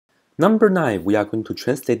Number 9, we are going to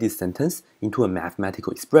translate this sentence into a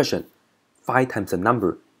mathematical expression. 5 times a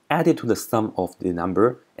number added to the sum of the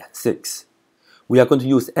number and 6. We are going to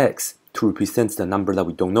use x to represent the number that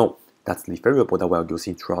we don't know. That's the variable that we are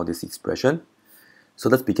using throughout this expression. So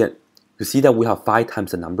let's begin. You see that we have 5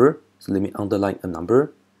 times a number, so let me underline a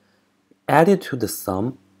number, added to the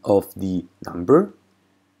sum of the number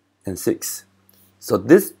and 6. So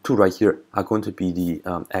these two right here are going to be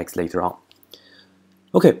the x later on.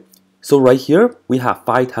 Okay, so right here we have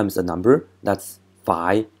 5 times a number, that's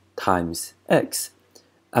 5 times x.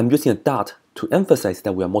 I'm using a dot to emphasize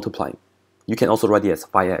that we are multiplying. You can also write it as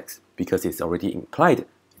 5x because it's already implied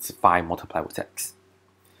it's 5 multiplied with x.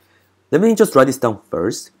 Let me just write this down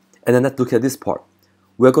first, and then let's look at this part.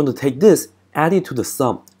 We're going to take this, add it to the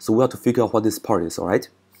sum, so we have to figure out what this part is, alright?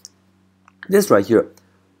 This right here,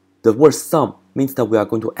 the word sum means that we are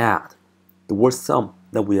going to add. The word sum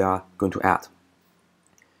that we are going to add.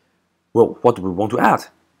 Well, what do we want to add?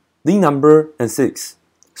 The number and 6.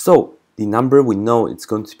 So, the number we know it's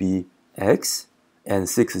going to be x, and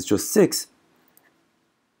 6 is just 6.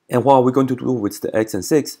 And what are we going to do with the x and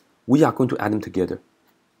 6? We are going to add them together.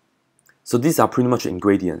 So these are pretty much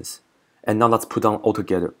ingredients. And now let's put them all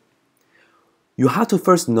together. You have to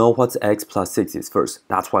first know what x plus 6 is first.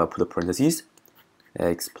 That's why I put a parentheses.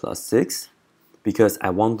 X plus 6. Because I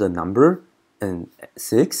want the number and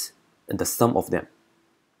 6 and the sum of them.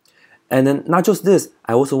 And then not just this,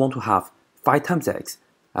 I also want to have 5 times x.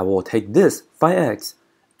 I will take this 5x,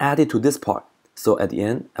 add it to this part. So at the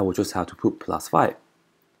end, I will just have to put plus 5.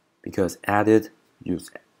 Because added, you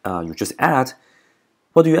just add.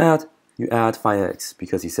 What do you add? You add 5x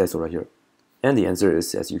because it says so right here. And the answer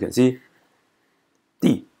is, as you can see,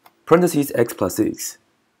 D, parentheses x plus 6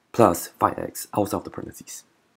 plus 5x outside of the parentheses.